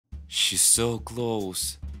She's so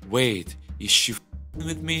close. Wait, is she f***ing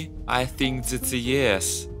with me? I think that's a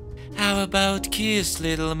yes. How about kiss,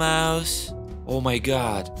 little mouse? Oh my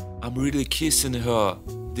god, I'm really kissing her.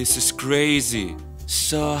 This is crazy.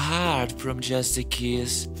 So hard from just a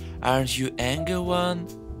kiss. Aren't you angry one?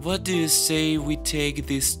 What do you say we take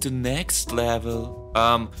this to next level?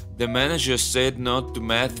 The manager said not to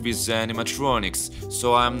mess with animatronics,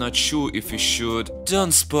 so I'm not sure if we should.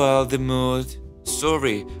 Don't spoil the mood.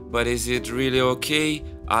 Sorry, but is it really okay?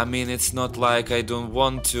 I mean, it's not like I don't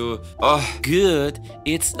want to. Oh, good.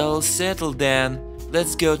 It's all settled then.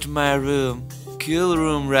 Let's go to my room. Cool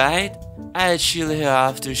room, right? I chill here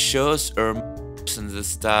after shows or and the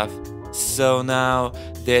stuff. So now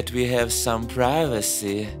that we have some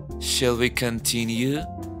privacy, shall we continue?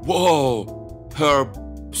 Whoa! Her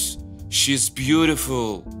she's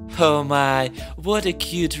beautiful. Oh my, what a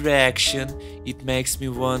cute reaction. It makes me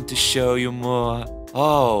want to show you more.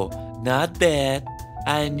 Oh, not bad.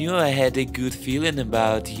 I knew I had a good feeling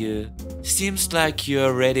about you. Seems like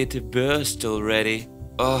you're ready to burst already.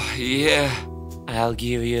 Oh yeah. I'll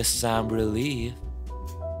give you some relief.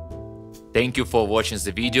 Thank you for watching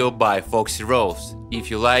the video by Foxy Rose.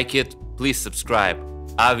 If you like it, please subscribe.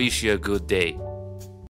 I wish you a good day.